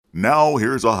Now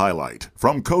here's a highlight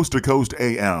from Coast to Coast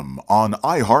AM on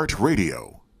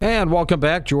iHeartRadio. And welcome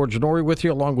back. George Norrie with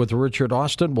you, along with Richard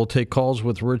Austin. We'll take calls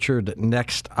with Richard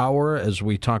next hour as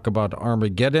we talk about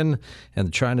Armageddon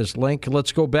and China's link.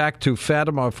 Let's go back to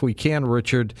Fatima, if we can,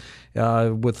 Richard,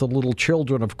 with the little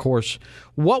children, of course.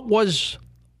 What was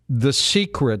the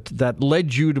secret that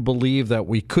led you to believe that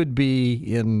we could be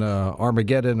in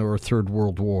Armageddon or a Third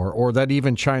World War, or that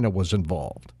even China was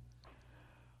involved?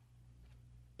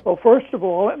 Well, first of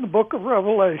all, in the book of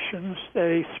Revelations,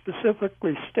 they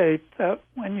specifically state that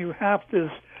when you have this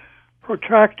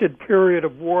protracted period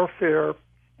of warfare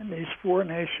in these four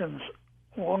nations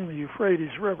along the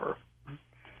Euphrates River,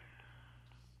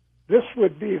 this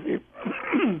would be the,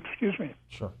 excuse me,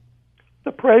 sure,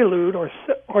 the prelude or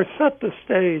set the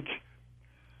stage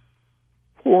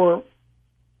for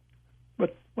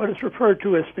what is referred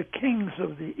to as the kings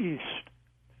of the East.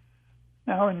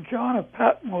 Now, in John of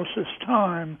Patmos'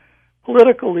 time,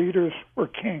 political leaders were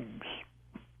kings.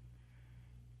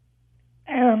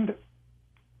 And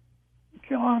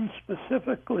John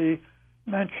specifically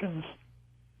mentions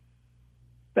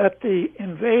that the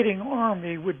invading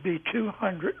army would be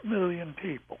 200 million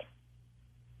people.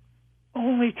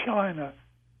 Only China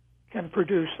can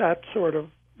produce that sort of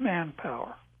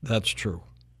manpower. That's true.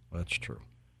 That's true.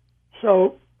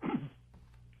 So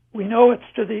we know it's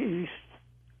to the east.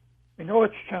 We know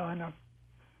it's China.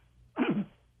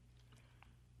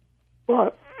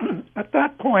 But at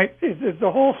that point,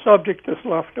 the whole subject is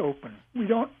left open. We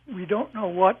don't know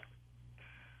what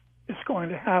is going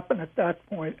to happen at that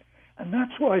point, and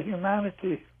that's why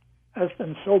humanity has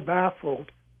been so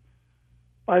baffled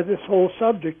by this whole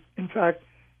subject. In fact,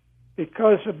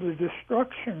 because of the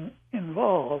destruction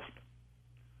involved.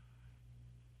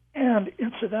 And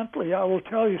incidentally, I will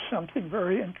tell you something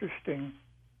very interesting.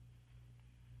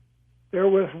 There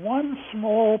was one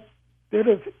small bit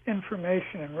of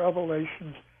information in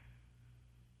Revelations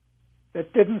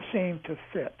that didn't seem to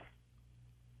fit.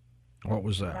 What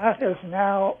was that? That has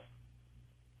now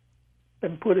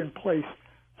been put in place.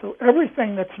 So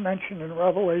everything that's mentioned in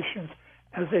Revelations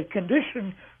as a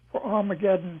condition for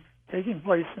Armageddon taking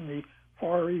place in the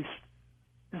Far East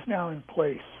is now in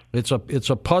place. It's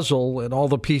a puzzle, and all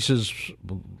the pieces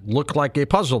look like a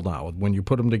puzzle now when you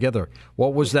put them together.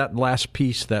 What was that last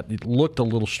piece that looked a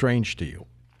little strange to you?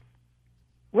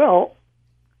 Well,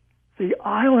 the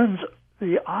islands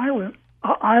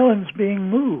being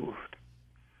moved.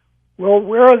 Well,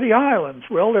 where are the islands?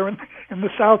 Well, they're in the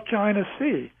South China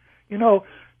Sea. You know,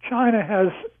 China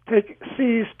has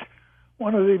seized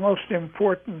one of the most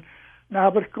important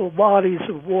navigable bodies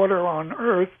of water on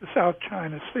Earth, the South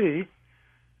China Sea.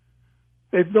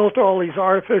 They've built all these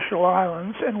artificial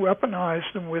islands and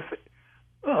weaponized them with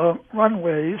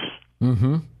runways,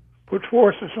 put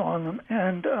forces on them,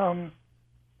 and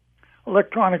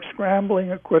electronic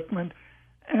scrambling equipment,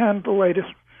 and the latest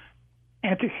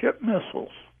anti-ship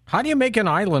missiles. How do you make an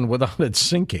island without it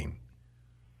sinking?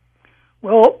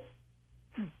 Well,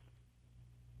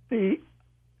 there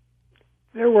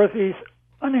were these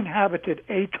uninhabited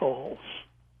atolls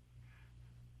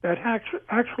that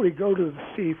actually go to the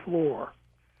sea floor.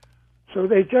 So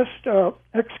they just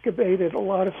excavated a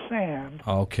lot of sand.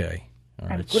 Okay. All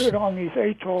right. And put it on these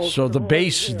atolls. So the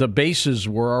bases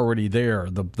were already there,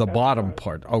 the bottom right.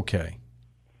 Part. Okay.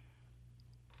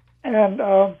 And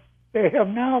they have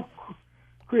now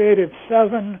created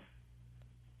 7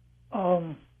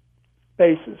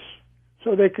 bases,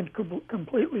 so they can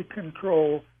completely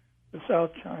control the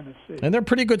South China Sea. And they're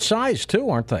pretty good size, too,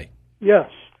 aren't they?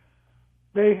 Yes.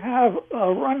 They have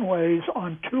runways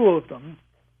on 2 of them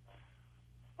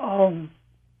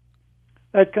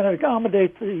that can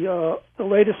accommodate the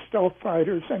latest stealth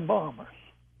fighters and bombers.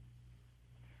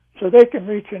 So they can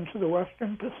reach into the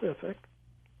Western Pacific.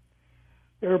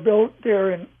 They're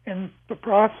in the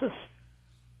process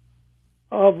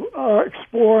of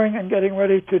exploring and getting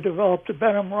ready to develop the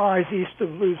Benham Rise east of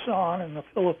Luzon in the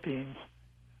Philippines.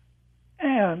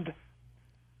 And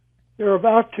they're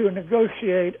about to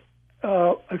negotiate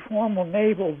a formal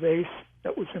naval base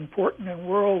that was important in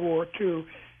World War II,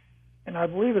 and I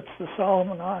believe it's the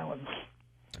Solomon Islands.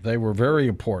 They were very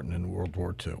important in World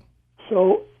War II.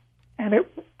 So, and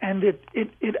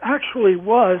it actually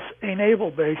was a naval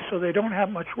base, so they don't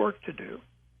have much work to do.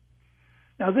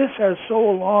 Now, this has so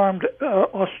alarmed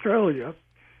Australia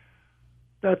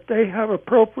that they have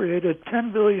appropriated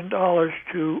 $10 billion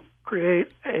to create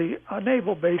a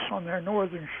naval base on their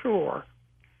northern shore.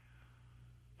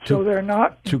 So they're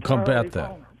not to combat that.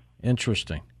 Vulnerable.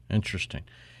 Interesting.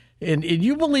 And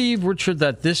you believe, Richard,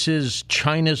 that this is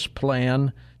China's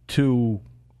plan to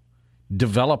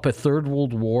develop a third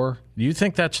world war? Do you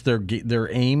think that's their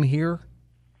aim here?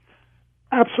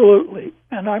 Absolutely.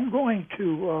 And I'm going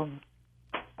to,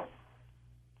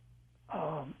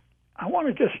 I want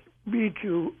to just read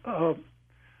you a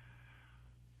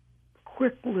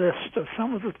quick list of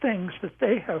some of the things that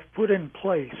they have put in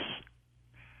place.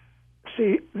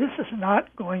 See, this is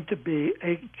not going to be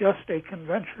just a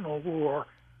conventional war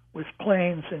with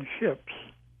planes and ships.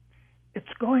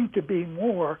 It's going to be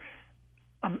more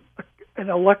an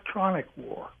electronic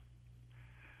war.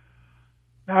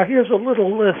 Now, here's a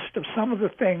little list of some of the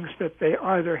things that they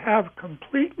either have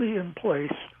completely in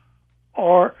place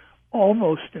or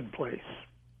almost in place.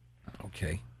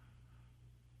 Okay.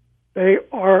 They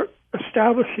are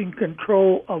establishing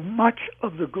control of much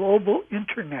of the global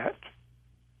internet,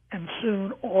 and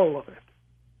soon all of it.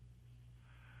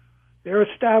 They're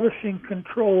establishing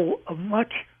control of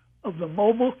much of the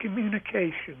mobile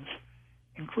communications,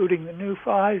 including the new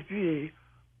 5G,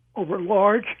 over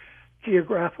large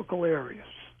geographical areas.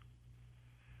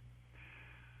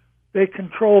 They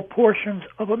control portions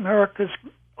of America's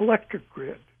electric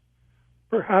grid,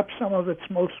 perhaps some of its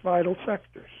most vital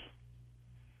sectors.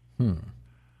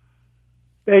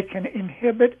 They can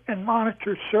inhibit and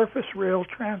monitor surface rail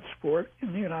transport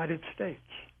in the United States.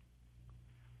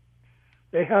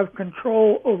 They have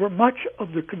control over much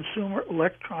of the consumer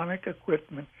electronic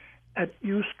equipment at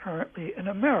use currently in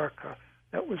America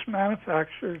that was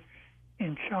manufactured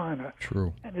in China.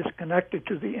 True. And is connected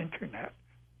to the internet.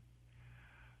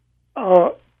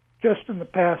 Just in the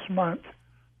past month,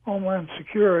 Homeland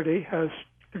Security has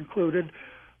concluded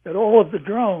that all of the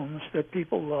drones that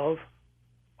people love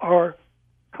are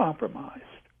compromised.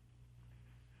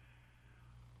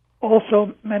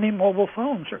 Also, many mobile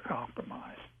phones are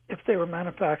compromised if they were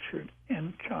manufactured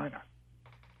in China.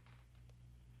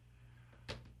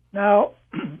 Now,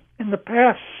 in the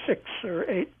past 6 or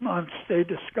 8 months, they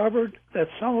discovered that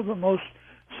some of the most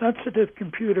sensitive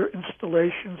computer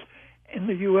installations in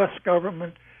the U.S.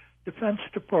 government, Defense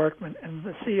Department, and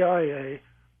the CIA,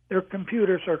 their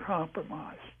computers are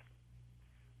compromised.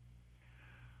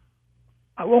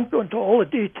 I won't go into all the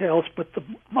details, but the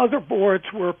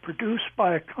motherboards were produced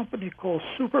by a company called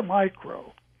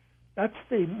Supermicro. That's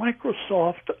the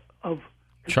Microsoft of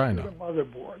China computer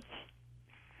motherboards.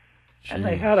 Jeez. And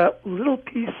they had a little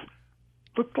piece,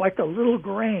 looked like a little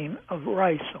grain of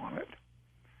rice on it.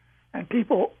 And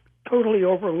people totally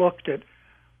overlooked it,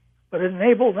 but it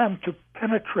enabled them to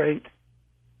penetrate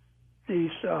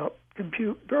these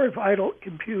very vital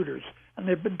computers. And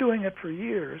they've been doing it for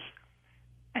years.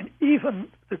 And even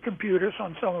the computers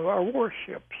on some of our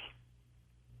warships.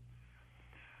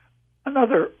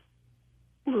 Another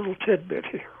little tidbit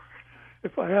here,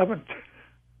 if I haven't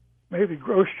maybe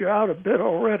grossed you out a bit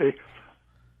already.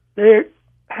 They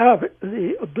have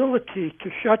the ability to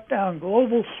shut down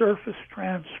global surface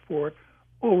transport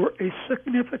over a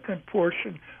significant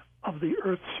portion of the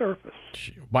Earth's surface.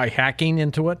 By hacking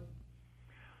into it?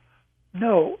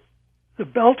 No. The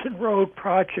Belt and Road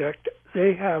Project,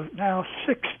 they have now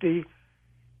 60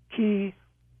 key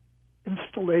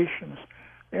installations.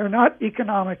 They are not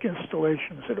economic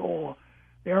installations at all.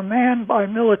 They are manned by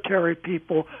military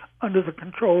people under the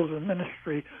control of the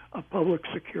Ministry of Public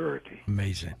Security.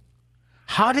 Amazing.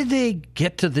 How did they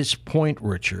get to this point,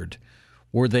 Richard,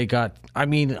 where they got... I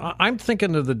mean, I'm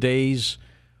thinking of the days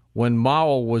when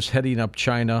Mao was heading up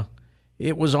China.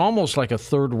 It was almost like a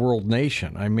third world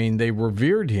nation. I mean, they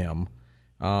revered him.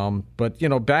 But,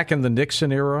 back in the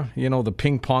Nixon era, the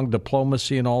ping-pong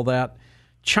diplomacy and all that,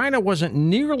 China wasn't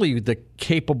nearly the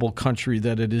capable country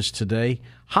that it is today.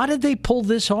 How did they pull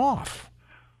this off?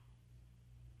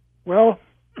 Well,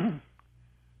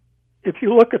 if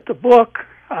you look at the book,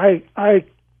 I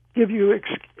give you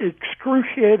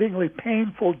excruciatingly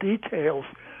painful details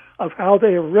of how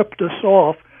they have ripped us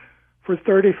off for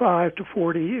 35 to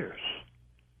 40 years.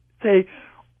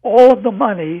 All of the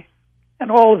money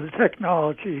and all of the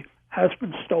technology has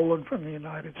been stolen from the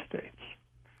United States.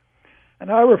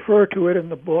 And I refer to it in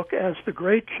the book as the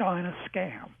Great China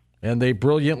Scam. And they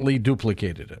brilliantly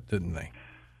duplicated it, didn't they?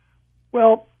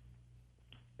 Well,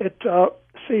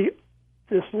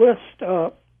 this list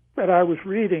that I was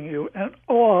reading you, and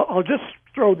I'll just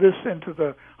throw this into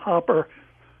the hopper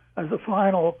as a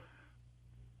final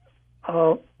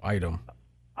item.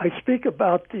 I speak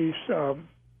about these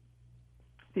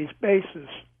bases.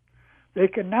 They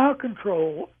can now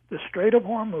control the Strait of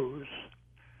Hormuz,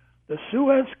 the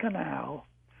Suez Canal,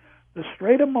 the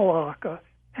Strait of Malacca,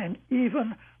 and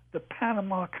even the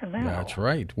Panama Canal. That's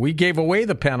right. We gave away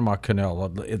the Panama Canal,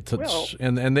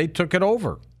 and they took it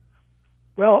over.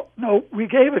 Well, no, we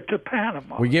gave it to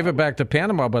Panama. We gave it back to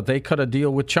Panama, but they cut a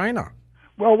deal with China.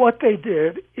 Well, what they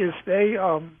did is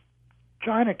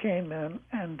China came in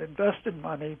and invested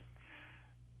money,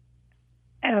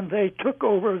 and they took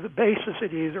over the bases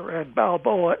at either at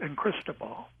Balboa and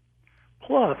Cristobal,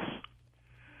 plus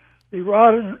the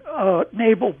Rodden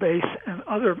Naval Base and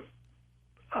other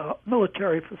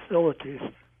military facilities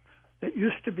that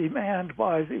used to be manned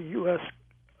by the U.S.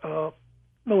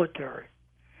 Military.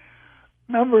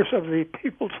 Members of the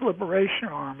People's Liberation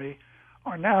Army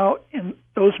are now in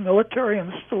those military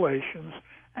installations,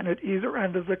 and at either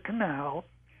end of the canal,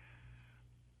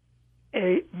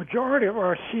 a majority of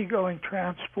our seagoing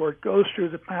transport goes through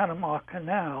the Panama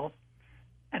Canal,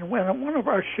 and when one of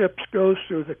our ships goes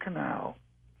through the canal,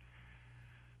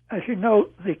 as you know,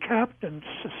 the captain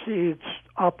succeeds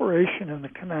operation in the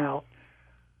canal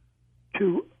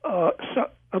to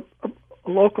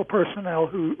local personnel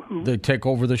who they take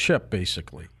over the ship,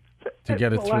 basically, to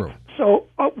get it through. So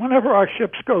whenever our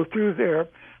ships go through there,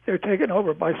 they're taken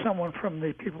over by someone from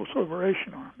the People's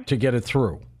Liberation Army. To get it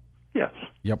through. Yes.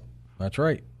 Yep, that's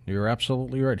right. You're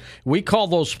absolutely right. We call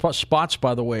those spots,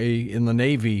 by the way, in the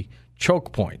Navy,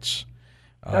 choke points.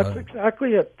 That's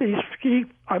exactly it.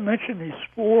 I mentioned these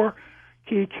 4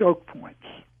 key choke points.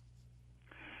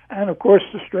 And, of course,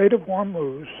 the Strait of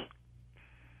Hormuz.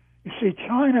 You see,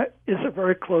 China is a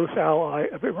very close ally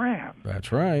of Iran.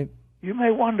 That's right. You may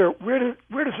wonder, where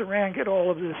does Iran get all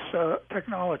of this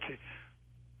technology?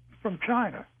 From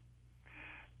China.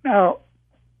 Now,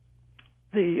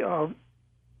 the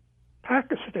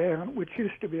Pakistan, which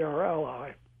used to be our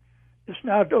ally, is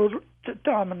now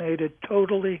dominated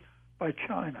totally by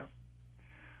China.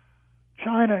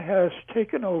 China has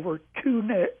taken over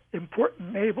 2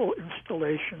 important naval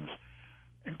installations,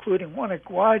 including one at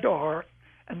Gwadar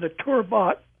and the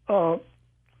Turbat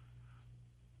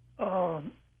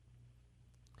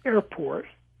airport,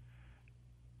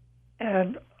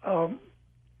 and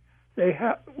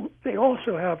they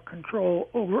also have control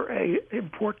over a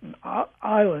important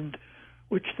island,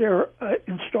 which they're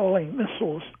installing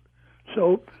missiles.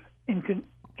 So, in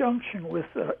conjunction with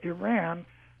Iran,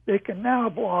 they can now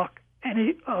block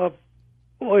any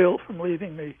oil from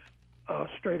leaving the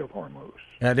Strait of Hormuz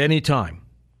at any time.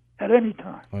 At any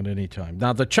time. At any time.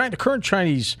 Now, the current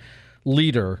Chinese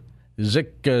leader, Xi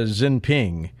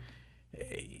Jinping,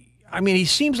 I mean, he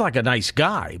seems like a nice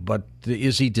guy, but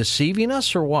is he deceiving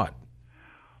us or what?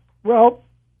 Well,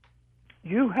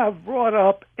 you have brought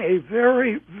up a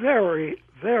very, very,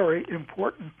 very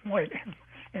important point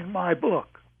in my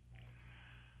book.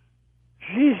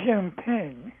 Xi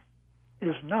Jinping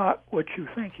is not what you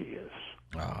think he is.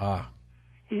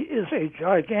 He is a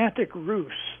gigantic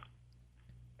ruse,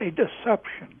 a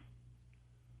deception.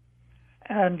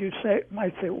 And you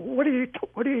might say, well, what are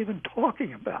you even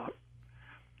talking about?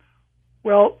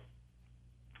 Well,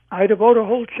 I devote a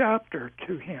whole chapter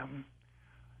to him.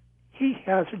 He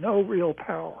has no real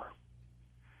power.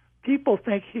 People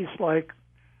think he's like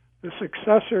the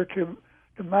successor to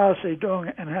Mao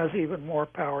Zedong and has even more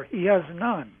power. He has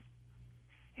none.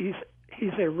 He's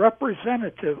a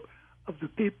representative of the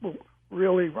people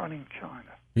really running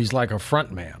China. He's like a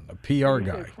front man, a PR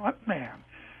guy. A front man.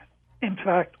 In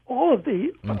fact, all of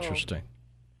the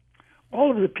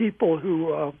people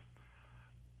who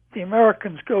the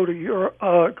Americans go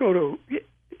to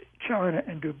China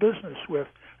and do business with,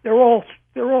 they're all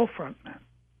front men.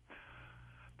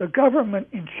 The government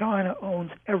in China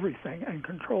owns everything and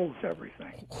controls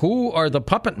everything. Who are the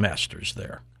puppet masters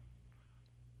there?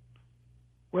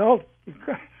 Well,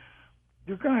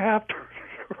 you're going to have to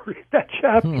read that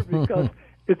chapter because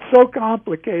it's so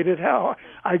complicated. How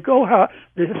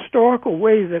the historical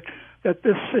way that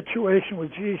this situation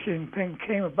with Xi Jinping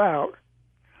came about.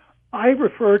 I have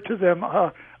referred to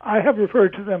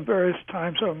them various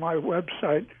times on my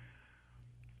website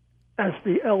as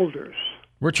the elders.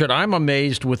 Richard, I'm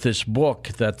amazed with this book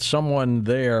that someone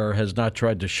there has not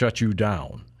tried to shut you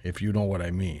down, if you know what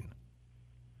I mean.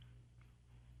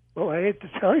 Well, I hate to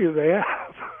tell you, they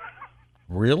have.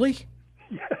 Really?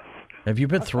 Yes. Have you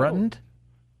been threatened?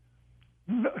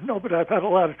 No, but I've had a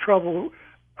lot of trouble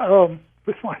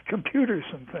with my computers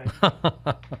and things.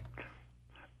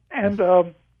 And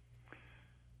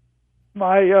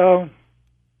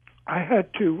I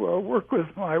had to work with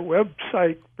my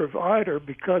website provider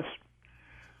because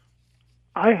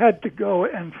I had to go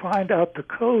and find out the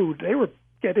code. They were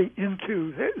getting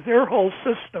into their whole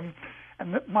system,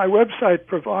 and my website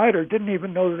provider didn't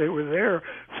even know they were there.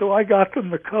 So I got them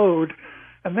the code,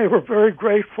 and they were very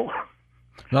grateful.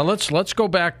 Now let's go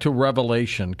back to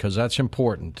Revelation, because that's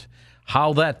important.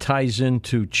 How that ties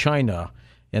into China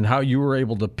and how you were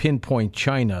able to pinpoint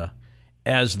China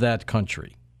as that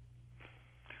country.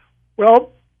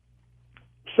 Well,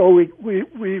 So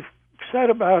we've said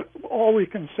about all we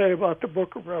can say about the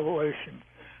Book of Revelation.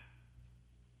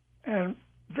 And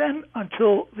then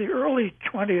until the early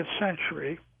 20th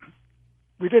century,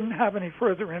 we didn't have any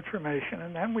further information,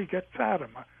 and then we get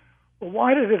Fatima. Well,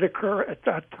 why did it occur at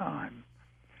that time?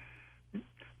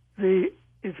 The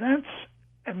events,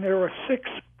 and there are 6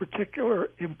 particular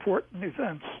important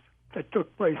events that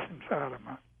took place in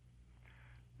Fatima.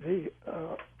 The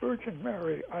Virgin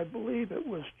Mary, I believe it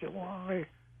was July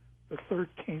the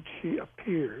 13th, she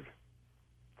appeared.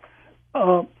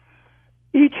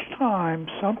 Each time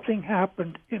something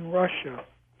happened in Russia,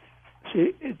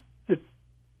 see, the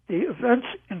events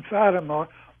in Fatima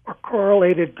are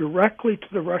correlated directly to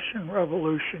the Russian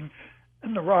Revolution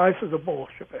and the rise of the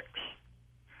Bolsheviks.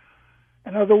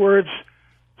 In other words,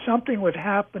 something would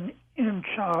happen in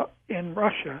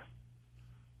Russia,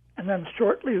 and then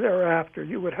shortly thereafter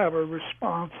you would have a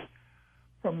response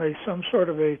from some sort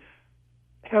of a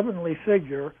heavenly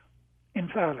figure in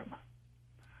Fatima.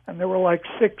 And there were like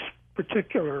 6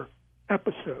 particular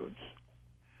episodes.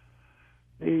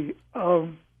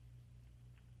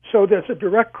 So there's a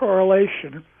direct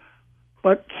correlation,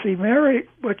 but see, Mary,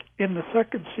 in the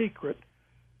second secret,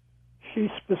 she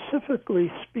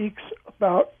specifically speaks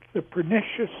about the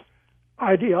pernicious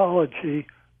ideology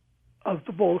of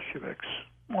the Bolsheviks,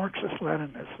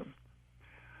 Marxist-Leninism,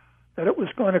 that it was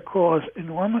going to cause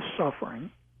enormous suffering,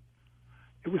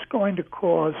 it was going to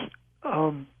cause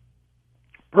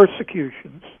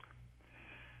persecutions.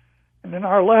 And in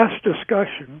our last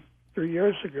discussion 3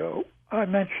 years ago, I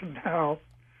mentioned how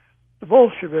the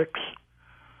Bolsheviks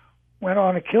went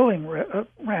on a killing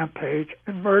rampage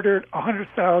and murdered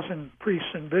 100,000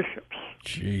 priests and bishops.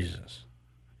 Jesus.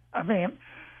 I mean,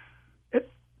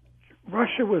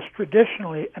 Russia was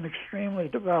traditionally an extremely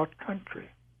devout country,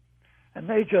 and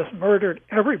they just murdered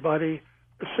everybody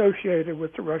associated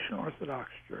with the Russian Orthodox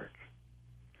Church.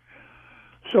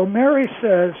 So Mary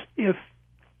says,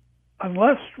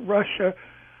 unless Russia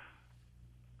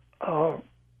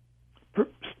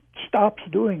stops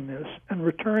doing this and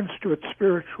returns to its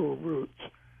spiritual roots,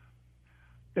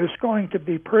 there's going to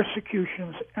be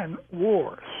persecutions and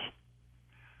wars,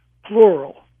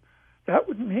 plural. That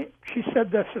would mean, she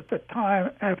said this at the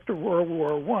time after World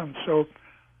War I. So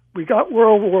we got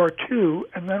World War II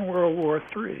and then World War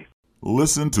III.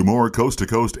 Listen to more Coast to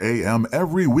Coast AM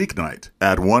every weeknight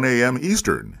at 1 a.m.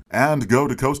 Eastern, and go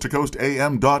to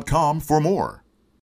coasttocoastam.com for more.